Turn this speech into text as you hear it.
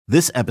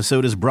This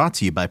episode is brought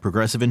to you by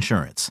Progressive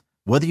Insurance.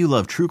 Whether you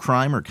love true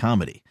crime or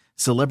comedy,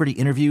 celebrity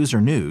interviews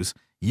or news,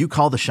 you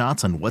call the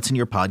shots on what's in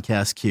your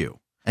podcast queue.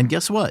 And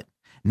guess what?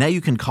 Now you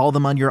can call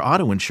them on your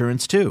auto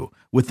insurance too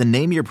with the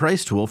Name Your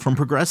Price tool from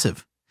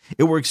Progressive.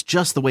 It works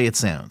just the way it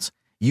sounds.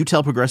 You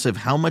tell Progressive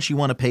how much you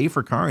want to pay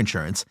for car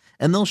insurance,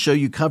 and they'll show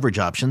you coverage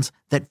options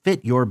that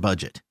fit your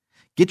budget.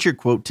 Get your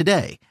quote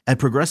today at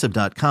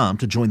Progressive.com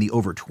to join the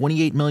over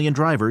 28 million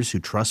drivers who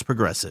trust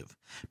Progressive.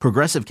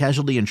 Progressive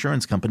Casualty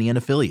Insurance Company and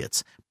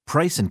Affiliates.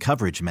 Price and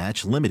coverage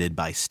match limited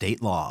by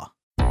state law.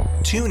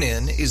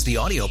 TuneIn is the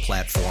audio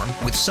platform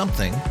with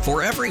something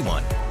for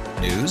everyone.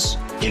 News.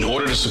 In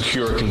order to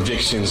secure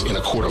convictions in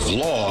a court of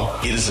law,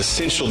 it is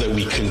essential that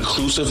we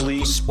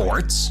conclusively.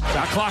 Sports.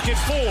 Shot clock at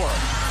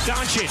 4.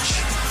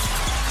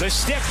 Doncic. The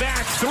step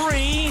back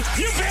 3.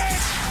 You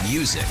bet.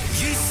 Music.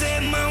 You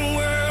set my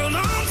world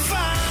on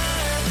fire.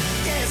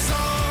 Yes,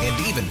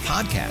 and even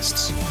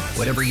podcasts.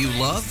 Whatever you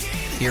love,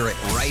 hear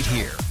it right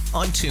here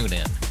on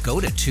TuneIn. Go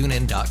to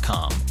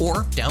TuneIn.com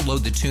or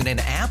download the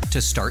TuneIn app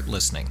to start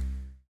listening.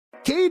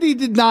 Katie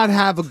did not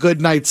have a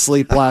good night's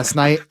sleep last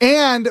night,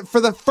 and for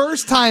the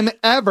first time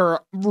ever,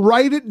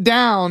 write it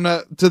down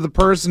to the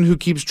person who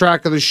keeps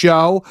track of the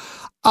show.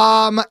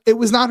 It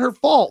was not her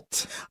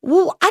fault.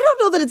 Well, I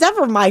don't know that it's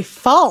ever my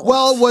fault.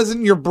 Well, it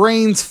wasn't your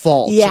brain's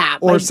fault. Yeah,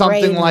 or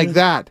something like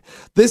that.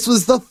 This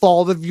was the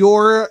fault of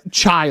your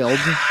child.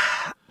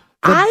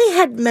 I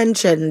had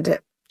mentioned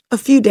a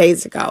few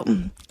days ago,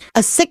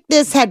 a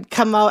sickness had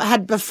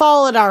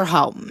befallen our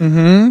home.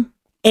 Mm-hmm.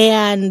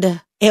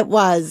 And it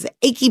was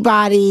achy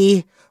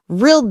body,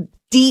 real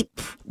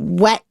deep,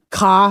 wet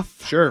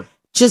cough. Sure.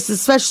 Just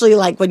especially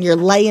like when you're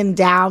laying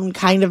down,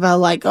 kind of a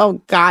like,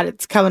 oh God,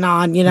 it's coming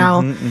on, you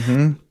know? Mm-hmm,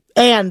 mm-hmm.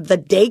 And the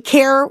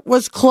daycare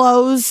was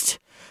closed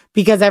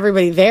because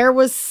everybody there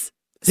was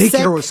sick.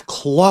 Daycare was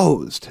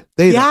closed.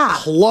 They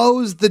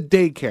closed the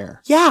daycare.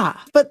 Yeah.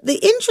 But the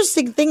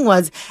interesting thing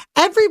was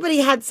everybody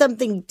had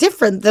something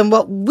different than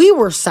what we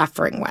were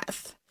suffering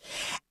with.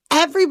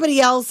 Everybody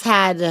else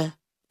had...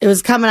 It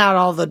was coming out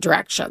all the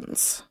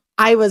directions.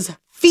 I was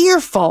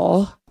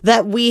fearful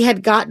that we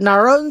had gotten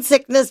our own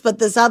sickness, but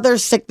this other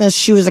sickness,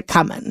 she was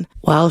a-coming.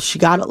 Well, she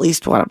got at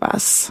least one of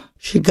us.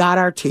 She got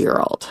our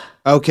 2-year-old.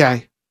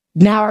 Okay.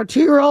 Now our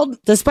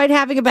 2-year-old, despite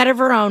having a bed of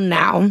her own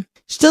now,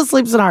 still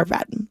sleeps in our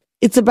bed.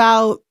 It's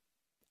about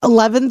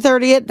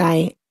 11:30 at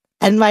night,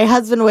 and my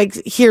husband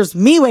hears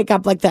me wake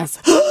up like this.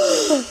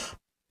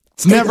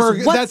 That's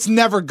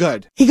never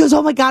good. He goes,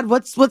 oh my God,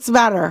 what's the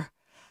matter?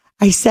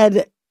 I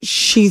said,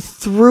 she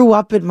threw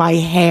up in my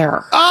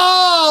hair.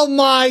 Oh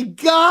my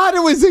God,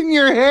 it was in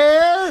your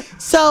hair?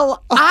 So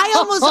I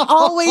almost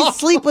always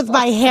sleep with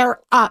my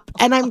hair up,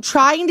 and I'm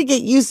trying to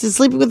get used to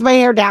sleeping with my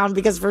hair down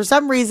because for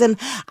some reason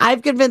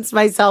I've convinced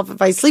myself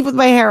if I sleep with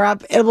my hair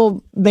up, it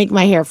will make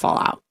my hair fall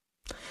out.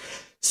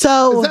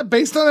 So is that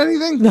based on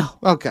anything? No.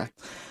 Okay.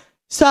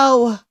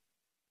 So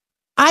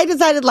I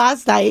decided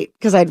last night,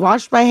 because I'd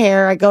washed my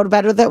hair, I go to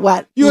bed with it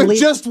wet. You had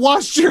just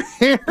washed your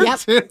hair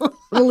too?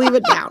 We'll leave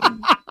it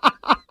down.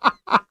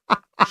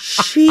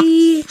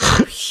 She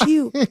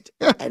puked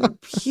and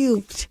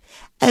puked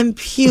and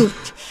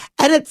puked.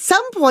 And at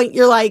some point,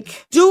 you're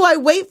like, do I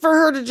wait for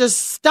her to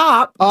just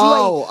stop?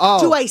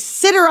 Do I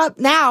sit her up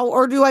now?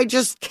 Or do I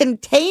just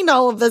contain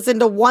all of this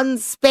into one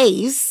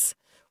space,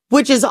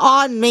 which is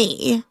on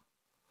me?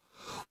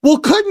 Well,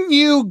 couldn't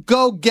you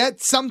go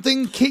get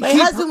something? My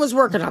husband was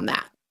working on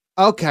that.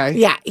 Okay.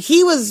 Yeah,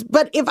 he was.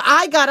 But if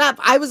I got up,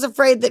 I was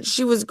afraid that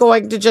she was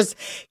going to just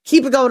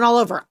keep it going all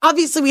over.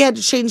 Obviously, we had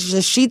to change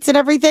the sheets and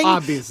everything.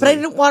 Obviously. But I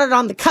didn't want it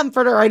on the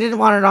comforter. I didn't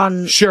want it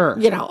on, sure,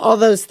 all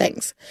those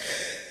things.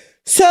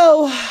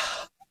 So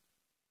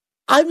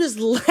I'm just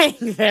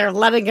laying there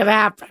letting it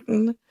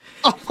happen.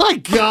 Oh, my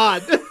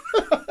God.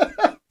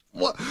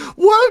 What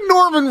a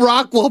Norman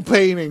Rockwell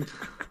painting.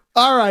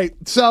 All right.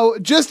 So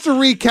just to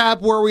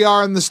recap where we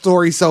are in the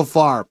story so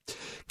far.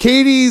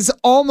 Katie's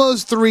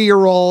almost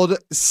 3-year-old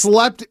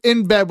slept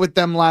in bed with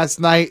them last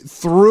night,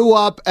 threw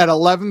up at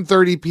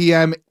 11:30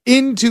 p.m.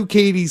 into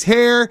Katie's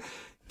hair.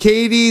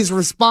 Katie's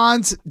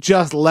response,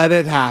 just let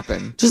it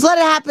happen. Just let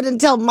it happen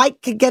until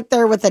Mike could get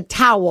there with a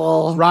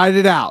towel. Ride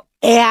it out.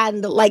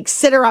 And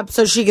sit her up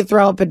so she could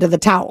throw up into the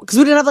towel. Because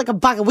we didn't have a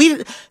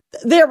bucket.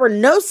 There were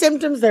no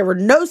symptoms. There were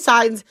no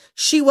signs.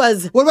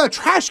 What about a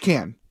trash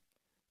can?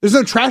 There's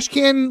no trash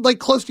can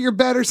close to your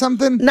bed or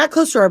something? Not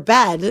close to our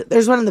bed.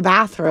 There's one in the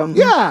bathroom.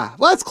 Yeah,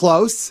 well, that's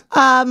close.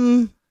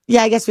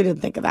 Yeah, I guess we didn't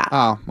think of that.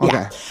 Oh,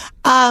 okay.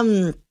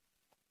 Yeah.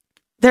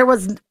 There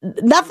was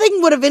nothing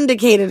would have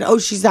indicated,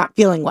 she's not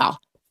feeling well.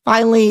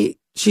 Finally,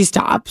 she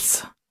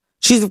stops.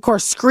 She's, of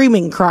course,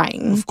 screaming,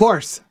 crying. Of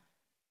course.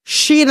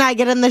 She and I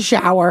get in the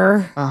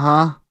shower.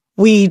 Uh-huh.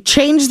 We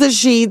change the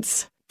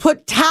sheets,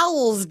 put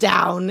towels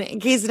down in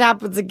case it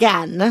happens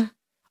again.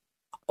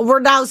 We're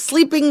now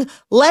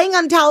laying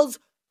on towels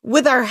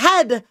with our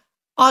head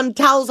on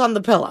towels on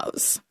the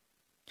pillows.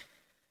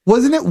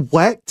 Wasn't it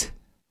wet?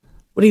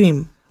 What do you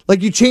mean?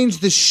 Like you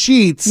changed the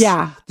sheets.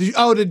 Yeah.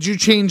 Did you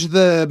change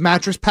the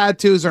mattress pad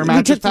too? Is there a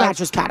mattress We took pad? the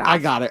mattress pad off. I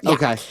got it. Yeah.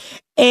 Okay.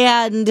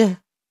 And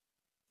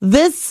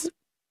this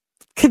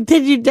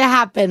continued to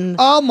happen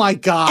Oh my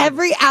God.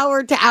 every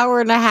hour to hour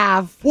and a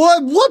half.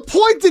 What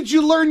point did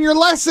you learn your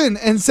lesson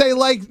and say,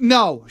 like,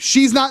 no,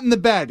 she's not in the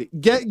bed.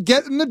 Get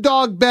in the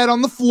dog bed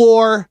on the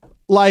floor.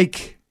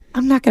 Like,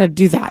 I'm not going to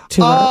do that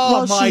to her. Oh,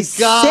 While my she's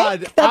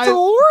God. sick? That's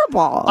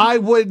horrible. I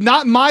would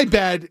not my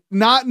bed,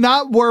 not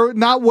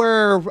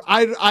where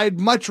I'd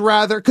much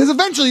rather, because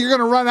eventually you're going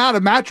to run out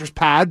of mattress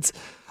pads.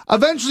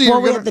 Eventually well,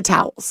 you're we going had the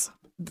towels.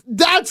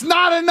 That's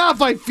not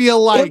enough, I feel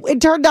like.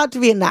 It turned out to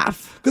be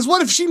enough. Because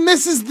what if she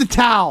misses the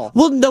towel?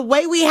 Well, the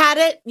way we had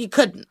it, you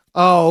couldn't.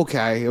 Oh,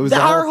 okay. It was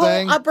the Our whole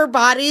thing. whole upper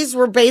bodies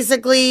were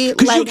basically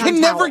Because you laying can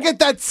on never towels. get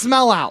that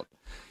smell out.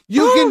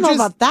 You I can don't know just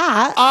about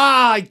that.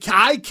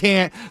 I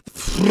can't.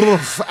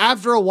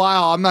 After a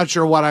while, I'm not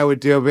sure what I would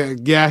do.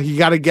 But yeah, you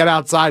got to get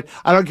outside.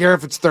 I don't care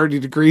if it's 30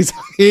 degrees.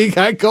 You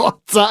got to go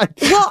outside.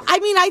 Well, I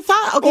mean, I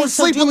thought, okay, Or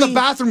so sleep do on the we-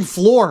 bathroom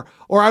floor.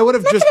 Or I would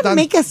have I'm just not going done.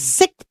 to make a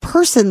sick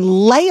person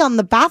lay on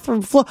the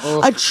bathroom floor.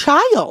 A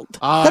child.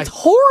 That's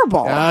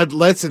horrible.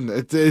 Listen,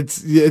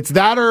 it's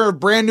that or a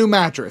brand new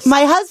mattress.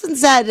 My husband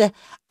said,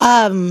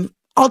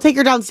 I'll take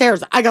her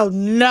downstairs. I go,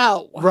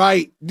 no.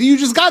 Right. You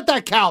just got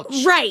that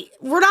couch. Right.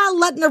 We're not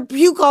letting her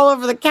puke all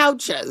over the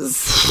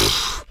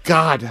couches.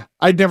 God,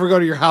 I'd never go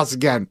to your house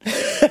again.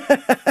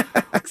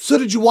 So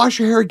did you wash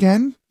your hair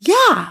again?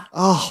 Yeah.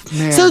 Oh,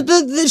 man. So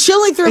she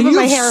only threw up and in you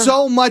my have hair.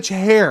 so much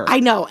hair. I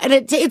know. And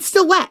it's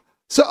still wet.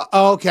 So,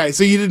 okay,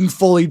 so you didn't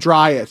fully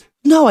dry it.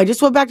 No, I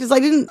just went back to I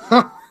didn't.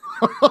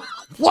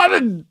 What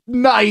a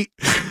night.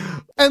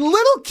 And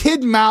little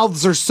kid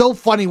mouths are so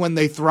funny when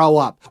they throw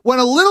up. When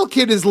a little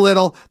kid is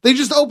little, they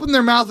just open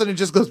their mouth and it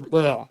just goes,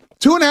 ugh.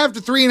 2.5 to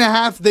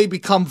 3.5, they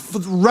become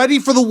ready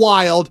for the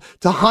wild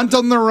to hunt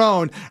on their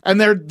own. And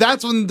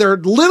that's when their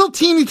little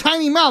teeny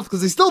tiny mouth,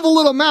 because they still have a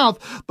little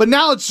mouth, but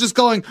now it's just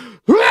going,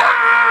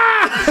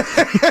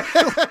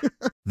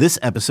 This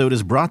episode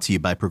is brought to you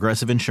by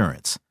Progressive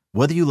Insurance.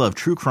 Whether you love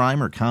true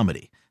crime or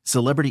comedy,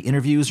 celebrity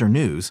interviews or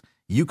news,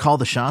 you call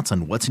the shots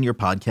on what's in your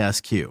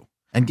podcast queue.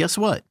 And guess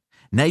what?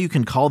 Now you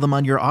can call them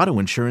on your auto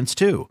insurance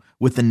too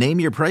with the Name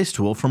Your Price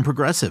tool from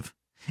Progressive.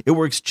 It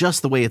works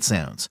just the way it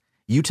sounds.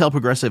 You tell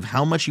Progressive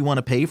how much you want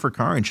to pay for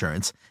car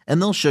insurance,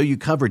 and they'll show you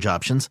coverage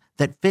options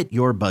that fit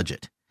your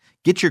budget.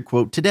 Get your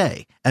quote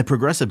today at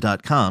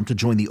Progressive.com to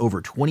join the over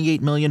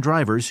 28 million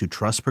drivers who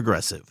trust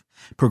Progressive.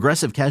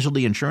 Progressive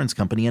Casualty Insurance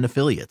Company and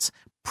Affiliates.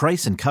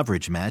 Price and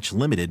coverage match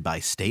limited by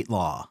state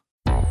law.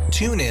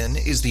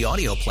 TuneIn is the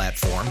audio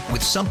platform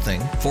with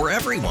something for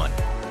everyone.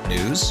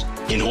 News.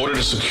 In order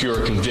to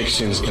secure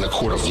convictions in a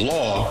court of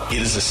law,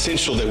 it is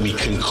essential that we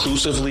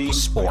conclusively.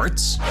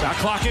 Sports. Shot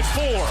clock at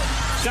 4.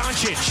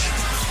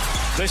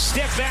 Doncic. The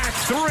step back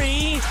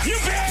 3. You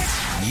bet.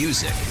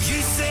 Music.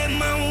 You set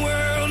my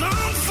world on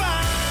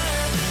fire.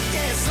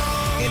 Yes,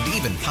 And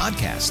even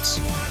podcasts.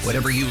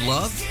 Whatever you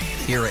love,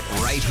 hear it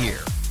right here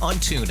on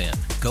TuneIn.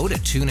 Go to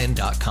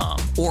TuneIn.com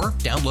or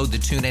download the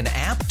TuneIn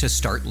app to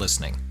start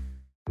listening.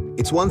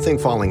 It's one thing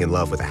falling in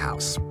love with a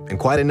house, and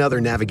quite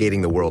another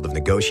navigating the world of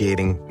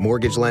negotiating,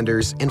 mortgage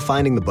lenders, and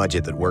finding the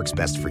budget that works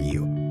best for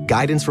you.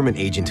 Guidance from an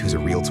agent who's a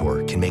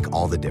Realtor can make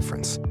all the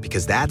difference,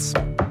 because that's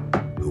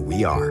who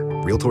we are.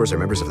 Realtors are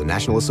members of the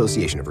National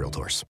Association of Realtors.